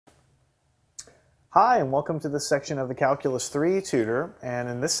Hi, and welcome to this section of the Calculus 3 Tutor. And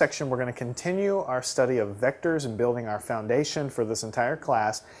in this section, we're going to continue our study of vectors and building our foundation for this entire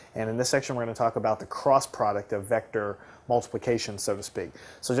class. And in this section, we're going to talk about the cross product of vector multiplication, so to speak.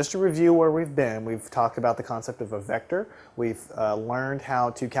 So just to review where we've been, we've talked about the concept of a vector. We've learned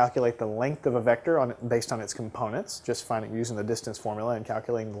how to calculate the length of a vector based on its components, just using the distance formula and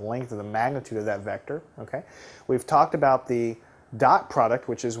calculating the length of the magnitude of that vector. Okay. We've talked about the dot product,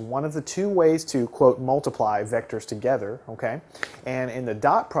 which is one of the two ways to, quote, multiply vectors together, okay? And in the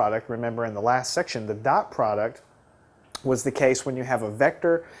dot product, remember in the last section, the dot product was the case when you have a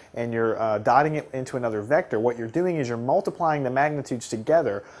vector and you're dotting it into another vector. What you're doing is you're multiplying the magnitudes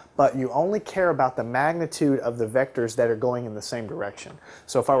together, but you only care about the magnitude of the vectors that are going in the same direction.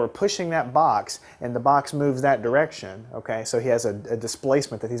 So if I were pushing that box and the box moves that direction, okay, so he has a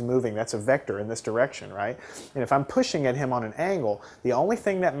displacement that he's moving, that's a vector in this direction, right? And if I'm pushing at him on an angle, the only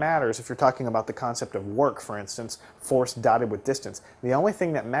thing that matters, if you're talking about the concept of work, for instance, force dotted with distance, the only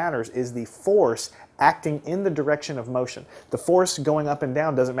thing that matters is the force acting in the direction of motion. The force going up and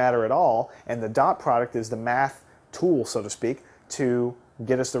down doesn't matter at all, and the dot product is the math tool, so to speak, to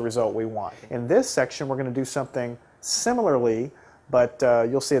get us the result we want. In this section, we're going to do something similarly, but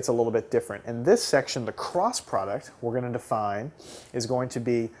you'll see it's a little bit different. In this section, the cross product we're going to define is going to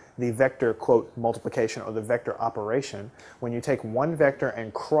be the vector, quote, multiplication, or the vector operation. When you take one vector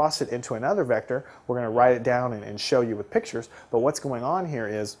and cross it into another vector, we're going to write it down and show you with pictures, but what's going on here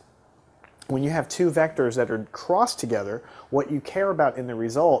is when you have two vectors that are crossed together, what you care about in the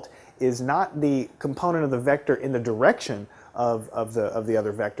result is not the component of the vector in the direction of the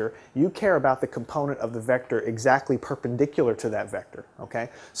other vector. You care about the component of the vector exactly perpendicular to that vector, okay?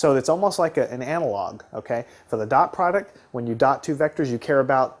 So it's almost like an analog, okay? For the dot product, when you dot two vectors, you care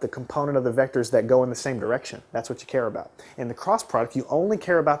about the component of the vectors that go in the same direction. That's what you care about. In the cross product, you only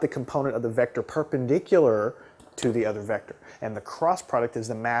care about the component of the vector perpendicular to the other vector. And the cross product is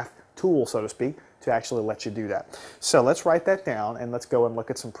the math tool, so to speak, to actually let you do that. So let's write that down and let's go and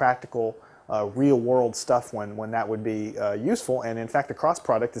look at some practical real-world stuff when that would be useful. And in fact, the cross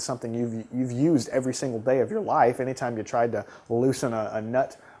product is something you've used every single day of your life. Anytime you tried to loosen a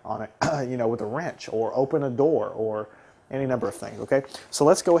nut on it, you know, with a wrench, or open a door, or any number of things. Okay, so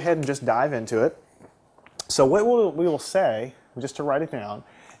let's go ahead and just dive into it. So what we will say, just to write it down,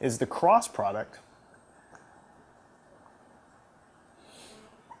 is the cross product.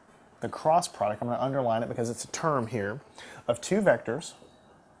 The cross product, I'm going to underline it because it's a term here, of two vectors,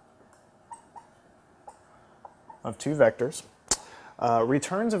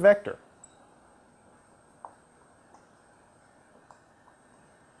 returns a vector.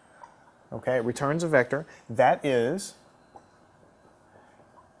 Okay, it returns a vector that is,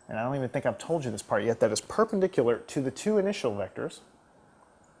 and I don't even think I've told you this part yet, that is perpendicular to the two initial vectors.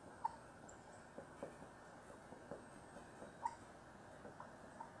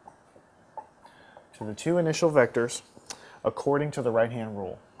 To the two initial vectors according to the right-hand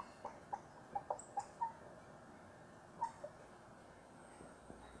rule.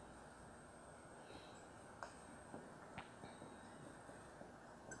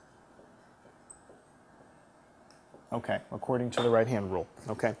 Okay, according to the right-hand rule.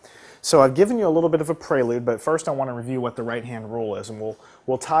 Okay, so I've given you a little bit of a prelude, but first I want to review what the right-hand rule is, and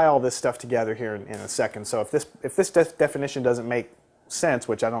we'll tie all this stuff together here in a second. So if this definition doesn't make sense,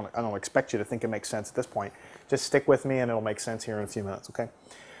 which I don't expect you to think it makes sense at this point, just stick with me and it'll make sense here in a few minutes. Okay,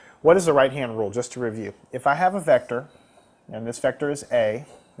 what is the right-hand rule? Just to review, if I have a vector, and this vector is A,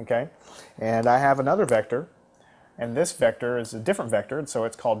 okay, and I have another vector, and this vector is a different vector, and so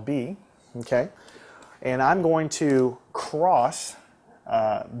it's called B, okay, and I'm going to cross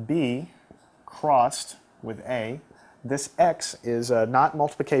B crossed with A. This X is not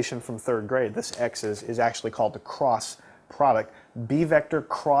multiplication from third grade. This X is actually called the cross product. B vector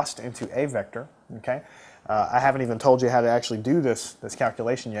crossed into A vector, okay? I haven't even told you how to actually do this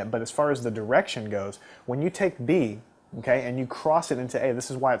calculation yet, but as far as the direction goes, when you take B, okay, and you cross it into A, this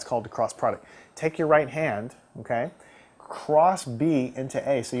is why it's called the cross product. Take your right hand, okay, cross B into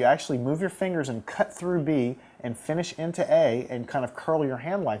A, so you actually move your fingers and cut through B and finish into A and kind of curl your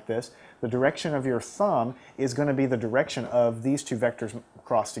hand like this. The direction of your thumb is going to be the direction of these two vectors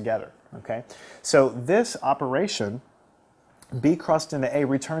crossed together, okay? So this operation, B crossed into A,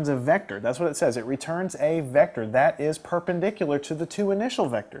 returns a vector. That's what it says. It returns a vector that is perpendicular to the two initial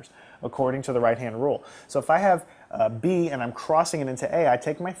vectors, according to the right-hand rule. So if I have B and I'm crossing it into A, I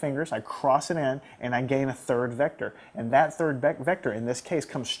take my fingers, I cross it in, and I gain a third vector. And that third vector, in this case,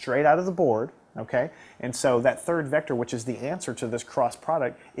 comes straight out of the board, okay? And so that third vector, which is the answer to this cross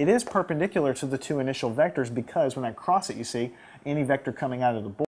product, it is perpendicular to the two initial vectors because when I cross it, you see, any vector coming out of the board